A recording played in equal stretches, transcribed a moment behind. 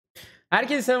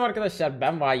Herkese selam arkadaşlar,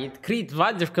 ben Vahit. Creed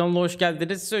kanalına hoş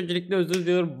geldiniz. Öncelikle özür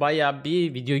diliyorum, bayağı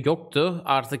bir video yoktu.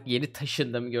 Artık yeni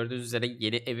taşındım, gördüğünüz üzere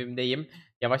yeni evimdeyim.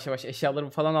 Yavaş yavaş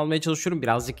eşyalarımı falan almaya çalışıyorum.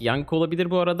 Birazcık yankı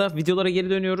olabilir bu arada. Videolara geri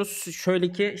dönüyoruz.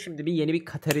 Şöyle ki şimdi yeni bir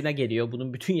KATARİNA geliyor.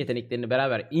 Bunun bütün yeteneklerini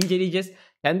beraber inceleyeceğiz.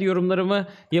 Kendi yorumlarımı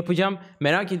yapacağım.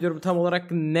 Merak ediyorum tam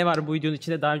olarak ne var bu videonun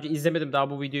içinde. Daha önce izlemedim daha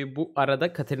bu videoyu. Bu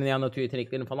arada KATARİNA'yı anlatıyor,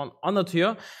 yeteneklerini falan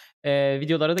anlatıyor.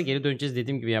 Videolara da geri döneceğiz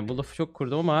dediğim gibi. Yani bu lafı çok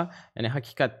kurdum ama yani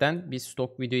hakikaten bir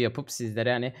stok video yapıp sizlere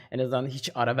yani en azından hiç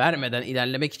ara vermeden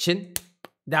ilerlemek için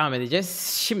devam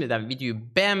edeceğiz. Şimdiden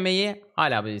videoyu beğenmeyi,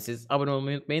 hala abone değilseniz abone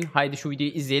olmayı unutmayın. Haydi şu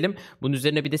videoyu izleyelim. Bunun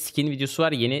üzerine bir de skin videosu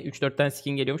var. Yeni 3-4 tane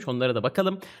skin geliyormuş. Onlara da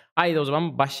bakalım. Haydi o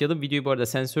zaman başlayalım. Videoyu bu arada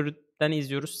Sensör'den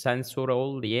izliyoruz.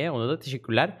 Sensör diye. Ona da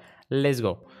teşekkürler. Let's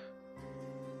go.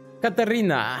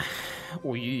 KATARİNA.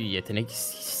 Uy, yetenek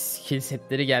skill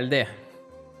setleri geldi.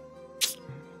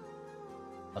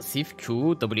 Pasif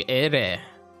Q, W, E, R.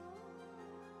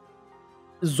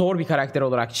 Zor bir karakter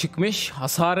olarak çıkmış.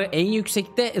 Hasarı en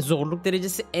yüksekte, zorluk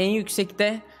derecesi en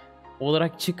yüksekte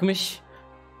olarak çıkmış.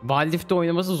 Wildrift'te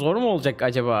oynaması zor mu olacak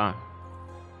acaba?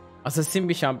 Assassin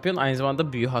bir şampiyon, aynı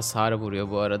zamanda büyü hasarı vuruyor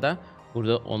bu arada.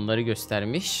 Burada onları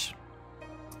göstermiş.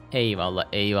 Eyvallah,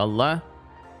 eyvallah.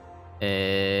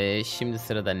 Şimdi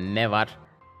sırada ne var?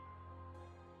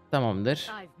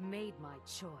 Tamamdır.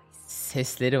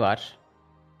 Sesleri var.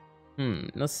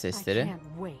 Nasıl sesleri?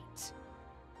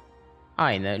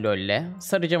 Aynı LoL'le.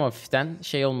 Saracağım hafiften.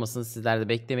 Şey olmasın, sizler de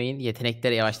beklemeyin.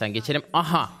 Yeteneklere yavaştan geçelim.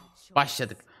 Aha!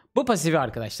 Başladık. Bu pasifi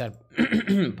arkadaşlar.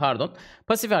 Pardon.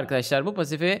 Pasifi arkadaşlar. Bu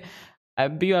pasifi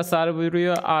büyü hasarı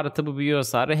vuruyor. Artı bu büyü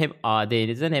hasarı hem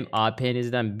AD'nizden hem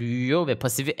AP'nizden büyüyor. Ve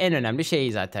pasifi en önemli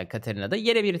şey zaten Katarina'da.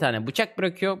 Yere bir tane bıçak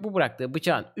bırakıyor. Bu bıraktığı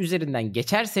bıçağın üzerinden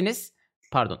geçerseniz...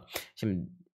 Pardon. Şimdi...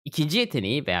 İkinci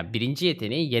yeteneği veya birinci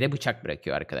yeteneği yere bıçak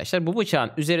bırakıyor arkadaşlar. Bu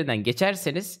bıçağın üzerinden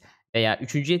geçerseniz veya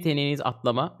üçüncü yeteneğiniz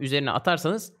atlama, üzerine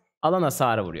atarsanız alan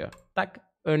hasarı vuruyor. Tak,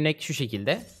 örnek şu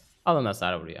şekilde alan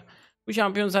hasarı vuruyor. Bu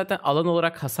şampiyon zaten alan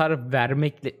olarak hasar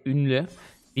vermekle ünlü.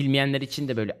 Bilmeyenler için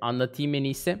de böyle anlatayım en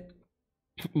iyisi.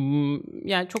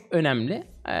 Yani çok önemli.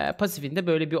 Pasifinde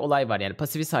böyle bir olay var. Yani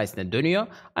pasifi sayesinde dönüyor.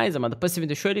 Aynı zamanda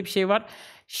pasifinde şöyle bir şey var.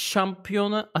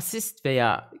 Şampiyonu asist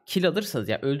veya kill alırsanız,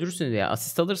 yani öldürürsünüz veya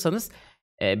asist alırsanız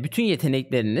bütün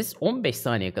yetenekleriniz 15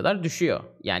 saniye kadar düşüyor.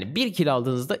 Yani bir kill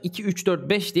aldığınızda 2, 3, 4,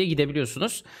 5 diye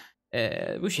gidebiliyorsunuz.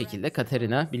 Bu şekilde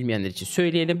Katarina, bilmeyenler için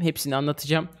söyleyelim. Hepsini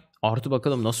anlatacağım. Artı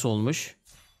bakalım nasıl olmuş.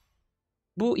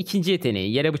 Bu ikinci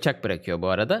yeteneği yere bıçak bırakıyor bu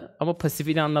arada. Ama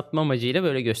pasifini anlatma amacıyla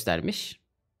böyle göstermiş.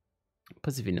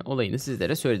 Pasifinin olayını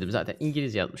sizlere söyledim. Zaten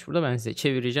İngilizce yazmış burada. Ben size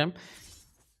çevireceğim.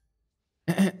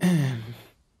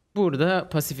 Burada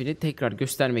pasifini tekrar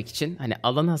göstermek için hani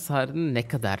alan hasarını ne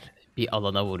kadar bir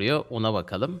alana vuruyor ona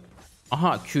bakalım.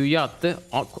 Aha, Q'yu attı.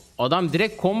 Adam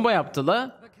direkt combo yaptı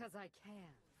la.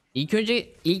 İlk önce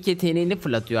ilk yeteneğini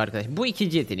fırlatıyor arkadaş. Bu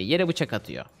ikinci yeteneği, yere bıçak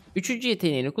atıyor. Üçüncü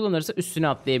yeteneğini kullanırsa üstüne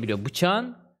atlayabiliyor.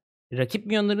 Bıçağın rakip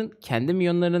minyonların, kendi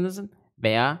minyonlarınızın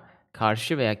veya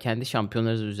karşı veya kendi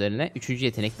şampiyonlarınız üzerine üçüncü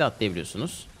yetenekle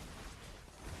atlayabiliyorsunuz.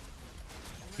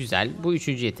 Güzel. Bu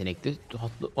üçüncü yetenekli.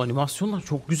 Animasyonlar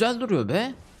çok güzel duruyor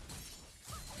be.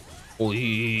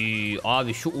 Oy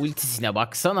abi, şu ultisine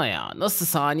baksana ya. Nasıl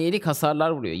saniyelik hasarlar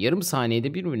vuruyor. Yarım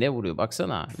saniyede bir mi ne vuruyor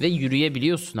baksana. Ve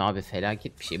yürüyebiliyorsun abi,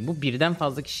 felaket bir şey. Bu birden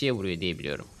fazla kişiye vuruyor diye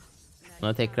biliyorum.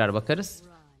 Buna tekrar bakarız.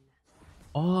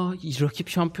 Rakip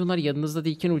şampiyonlar yanınızda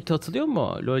değilken ulti atılıyor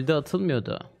mu? LoL'de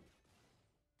atılmıyordu.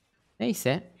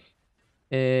 Neyse.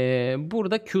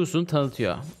 Burada Q'sunu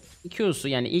tanıtıyor. Q'su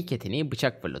yani ilk yeteneği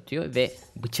bıçak fırlatıyor ve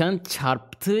bıçağın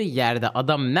çarptığı yerde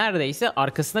adam neredeyse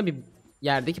arkasına bir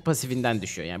yerdeki pasifinden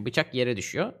düşüyor. Yani bıçak yere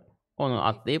düşüyor. Onu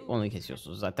atlayıp onu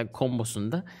kesiyorsunuz. Zaten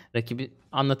kombosunda rakibi,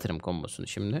 anlatırım kombosunu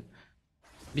şimdi.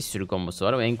 Bir sürü kombosu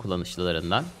var ama en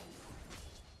kullanışlılarından.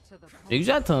 Ne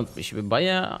güzel tanıtmış.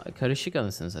 Bayağı karışık,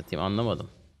 anasını satayım, anlamadım.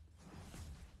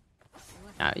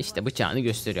 Yani işte bıçağını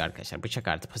gösteriyor arkadaşlar. Bıçak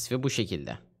artı pasifi bu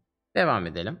şekilde. Devam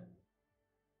edelim.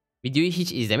 Videoyu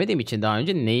hiç izlemediğim için daha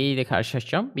önce neyle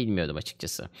karşılaşacağım bilmiyordum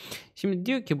açıkçası. Şimdi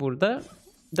diyor ki burada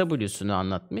W'sunu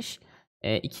anlatmış.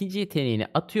 İkinci yeteneğini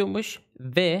atıyormuş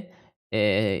ve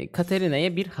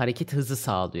Katarina'ya bir hareket hızı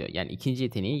sağlıyor. Yani ikinci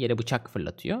yeteneği yere bıçak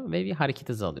fırlatıyor ve bir hareket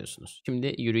hızı alıyorsunuz.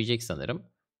 Şimdi yürüyecek sanırım.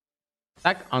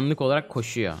 Tak, anlık olarak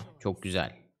koşuyor. Çok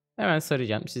güzel. Hemen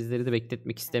saracağım. Sizleri de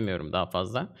bekletmek istemiyorum daha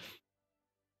fazla.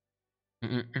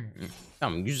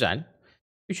 Tamam, güzel.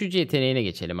 Üçüncü yeteneğine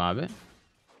geçelim abi.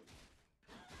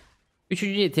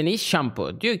 Üçüncü yeteneği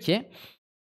şampu. Diyor ki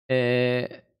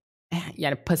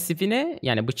yani pasifine,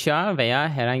 yani bıçağa veya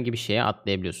herhangi bir şeye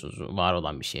atlayabiliyorsunuz. Var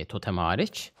olan bir şeye, totem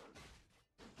hariç.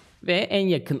 Ve en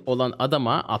yakın olan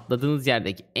adama, atladığınız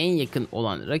yerdeki en yakın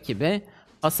olan rakibe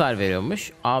hasar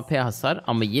veriyormuş. AP hasar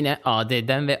ama yine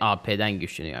AD'den ve AP'den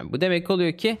güçleniyor. Yani bu demek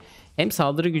oluyor ki hem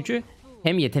saldırı gücü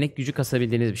hem yetenek gücü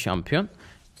kasabildiğiniz bir şampiyon.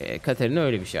 Katarina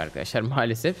öyle bir şey arkadaşlar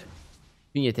maalesef.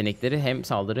 Bütün yetenekleri hem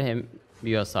saldırı hem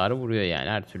büyü hasarı vuruyor yani.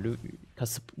 Her türlü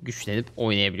kasıp güçlenip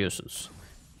oynayabiliyorsunuz.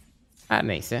 Her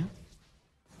neyse.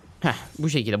 Bu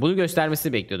şekilde. Bunu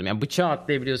göstermesini bekliyordum. Yani bıçağı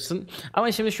atlayabiliyorsun.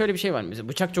 Ama şimdi şöyle bir şey var. Mesela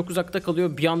bıçak çok uzakta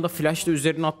kalıyor. Bir anda flash'la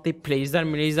üzerine atlayıp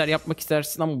plays'ler yapmak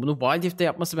istersin ama bunu Wild Rift'te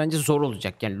yapması bence zor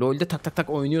olacak. Yani LoL'de tak tak tak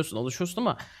oynuyorsun, alışıyorsun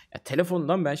ama ya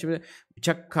telefondan ben şimdi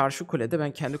bıçak karşı kulede,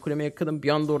 ben kendi kuleme yakınım. Bir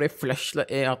anda oraya flash'la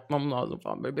atmam lazım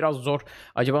falan. Böyle biraz zor.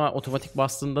 Acaba otomatik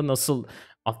bastığında nasıl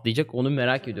atlayacak onu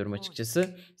merak ediyorum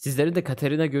açıkçası. Sizlerin de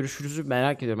Katarina görüşünüzü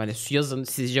merak ediyorum. Hani yazın,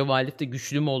 sizce Wild Rift'te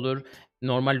güçlü mü olur?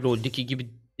 Normal LoL'deki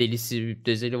gibi delisi,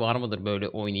 müptezeli var mıdır böyle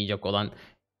oynayacak olan?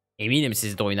 Eminim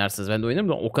siz de oynarsınız. Ben de oynarım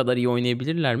da o kadar iyi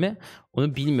oynayabilirler mi?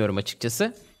 Onu bilmiyorum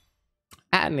açıkçası.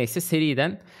 Her neyse,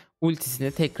 seriden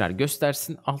ultisini tekrar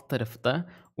göstersin. Alt tarafı da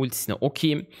ultisini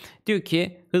okuyayım. Diyor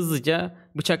ki hızlıca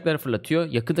bıçakları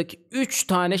fırlatıyor. Yakındaki 3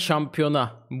 tane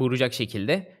şampiyona vuracak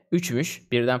şekilde.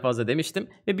 3'müş. Birden fazla demiştim.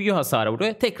 Ve büyü hasarı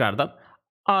vuruyor. Tekrardan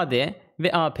AD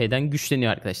ve AP'den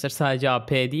güçleniyor arkadaşlar. Sadece AP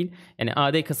değil. Yani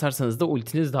AD kasarsanız da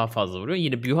ultiniz daha fazla vuruyor.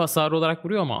 Yine büyü hasarı olarak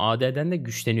vuruyor ama AD'den de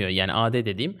güçleniyor. Yani AD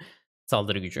dediğim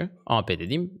saldırı gücü. AP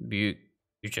dediğim büyü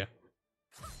gücü.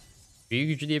 Büyü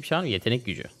gücü diye bir şey var mı? Yetenek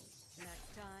gücü.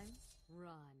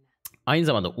 Aynı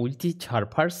zamanda ulti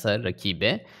çarparsa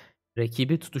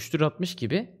rakibi tutuşturatmış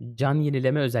gibi can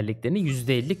yenileme özelliklerini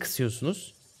 %50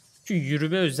 kısıyorsunuz. Çünkü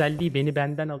yürüme özelliği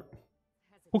benden al.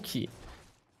 Çok iyi.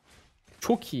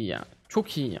 Çok iyi ya.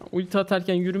 Çok iyi ya. Ulti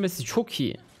atarken yürümesi çok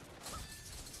iyi.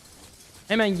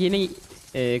 Hemen yeni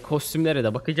kostümlere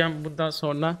de bakacağım bundan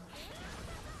sonra.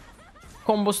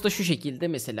 Kombosu da şu şekilde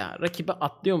mesela. Rakibe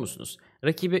atlıyor musunuz?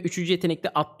 Rakibe 3. yetenekte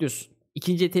atlıyorsun.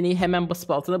 2. yeteneği hemen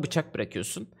basıp altına bıçak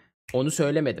bırakıyorsun. Onu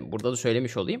söylemedim. Burada da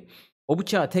söylemiş olayım. O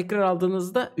bıçağı tekrar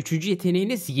aldığınızda 3.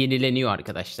 yeteneğiniz yenileniyor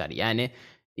arkadaşlar. Yani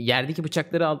yerdeki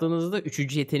bıçakları aldığınızda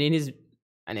 3. yeteneğiniz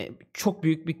hani çok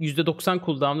büyük bir %90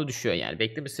 cooldown'u düşüyor yani.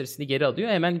 Bekleme süresini geri alıyor.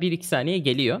 Hemen 1-2 saniye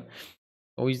geliyor.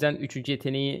 O yüzden 3.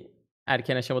 yeteneği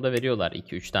erken aşamada veriyorlar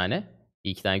 2-3 tane.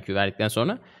 2 tane Q verdikten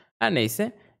sonra. Her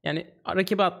neyse. Yani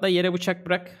rakibi atla, yere bıçak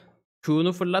bırak.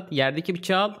 Q'nu fırlat. Yerdeki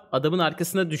bıçağı al. Adamın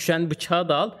arkasına düşen bıçağı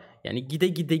da al. Yani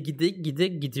gide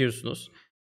gidiyorsunuz.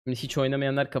 Şimdi hiç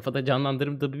oynamayanlar kafada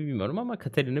canlandırır mı bilmiyorum ama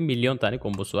Katarina'nın milyon tane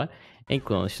kombosu var. En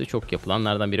kullanışlı, çok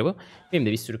yapılanlardan biri bu. Benim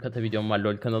de bir sürü Kata videom var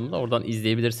LoL kanalımda. Oradan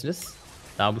izleyebilirsiniz.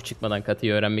 Daha bu çıkmadan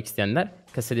Kata'yı öğrenmek isteyenler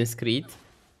KassadinsCreed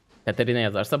Katarina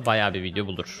yazarsa bayağı bir video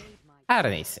bulur.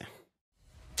 Her neyse.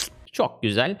 Çok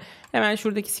güzel. Hemen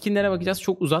şuradaki skinlere bakacağız.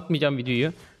 Çok uzatmayacağım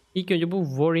videoyu. İlk önce bu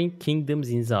Warring Kingdom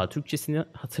zinza. Türkçesini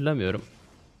hatırlamıyorum.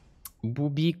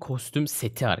 Bu bir kostüm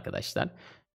seti arkadaşlar.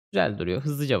 Güzel duruyor.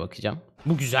 Hızlıca bakacağım.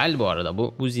 Bu güzel bu arada.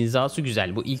 Bu zinzası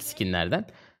güzel. Bu ilk skinlerden.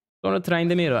 Sonra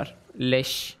Tryndamere var.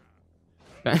 Leş.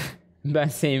 Ben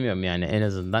sevmiyorum yani en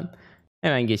azından.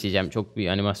 Hemen geçeceğim. Çok bir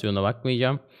animasyona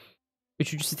bakmayacağım.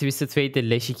 Üçüncüsü Twisted Fate'de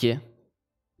Leş 2.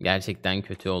 Gerçekten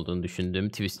kötü olduğunu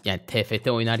düşündüğüm yani TFT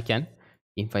oynarken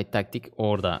Infight Taktik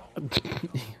orada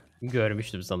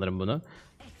görmüştüm sanırım bunu.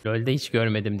 LoL'de hiç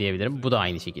görmedim diyebilirim. Bu da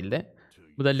aynı şekilde.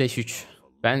 Bu da Leş 3.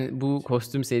 Ben bu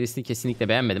kostüm serisini kesinlikle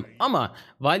beğenmedim. Ama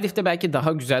Wild Rift'te belki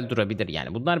daha güzel durabilir.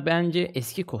 Yani bunlar bence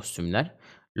eski kostümler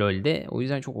LoL'de. O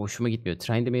yüzden çok hoşuma gitmiyor.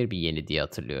 Tryndamere bir yeni diye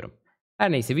hatırlıyorum.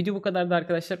 Her neyse, video bu kadardı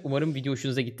arkadaşlar. Umarım video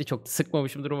hoşunuza gitti. Çok da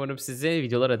sıkmamışımdır umarım size.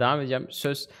 Videolara devam edeceğim.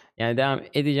 Söz, yani devam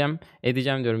edeceğim.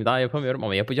 Edeceğim diyorum. Daha yapamıyorum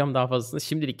ama yapacağım daha fazlasını.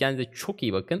 Şimdilik kendinize çok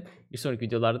iyi bakın. Bir sonraki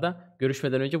videolarda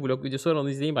görüşmeden önce vlog videosu var, onu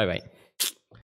izleyin. Bay bay.